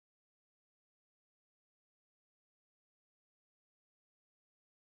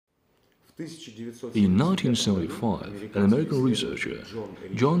In 1975, an American researcher,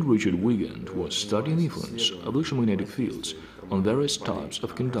 John Richard Wiegand, was studying the influence of electromagnetic fields on various types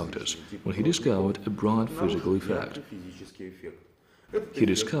of conductors when he discovered a broad physical effect. He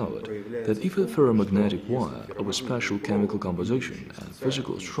discovered that if a ferromagnetic wire of a special chemical composition and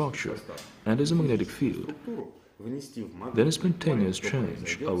physical structure enters a magnetic field, then a spontaneous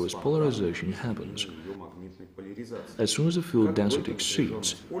change of its polarization happens as soon as the field density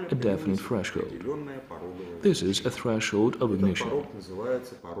exceeds a definite threshold. This is a threshold of ignition.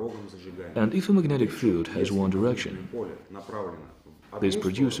 And if a magnetic field has one direction, this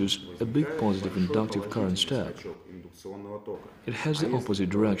produces a big positive inductive current step. It has the opposite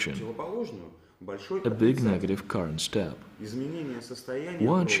direction, a big negative current step.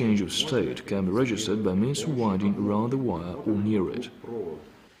 One change of state can be registered by means of winding around the wire or near it.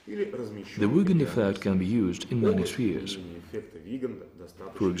 The Wiegand effect can be used in many spheres.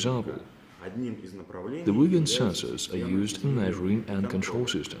 For example, the Wiegand sensors are used in measuring and control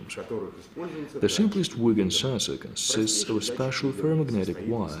systems. The simplest Wiegand sensor consists of a special ferromagnetic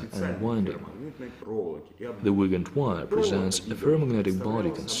wire and winding. The Wiegand wire presents a ferromagnetic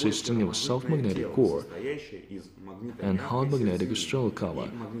body consisting of a soft magnetic core and hard magnetic external cover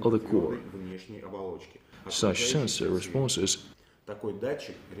of the core. Such sensor responses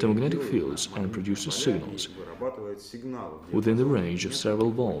to magnetic fields and produces signals within the range of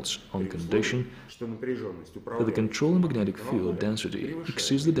several volts on condition that the controlling magnetic field density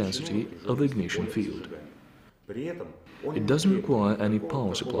exceeds the density of the ignition field. It doesn't require any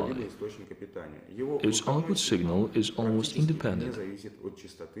power supply. Its output signal is almost independent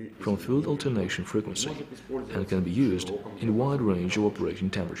from field alternation frequency and can be used in a wide range of operating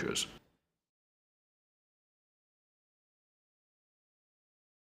temperatures.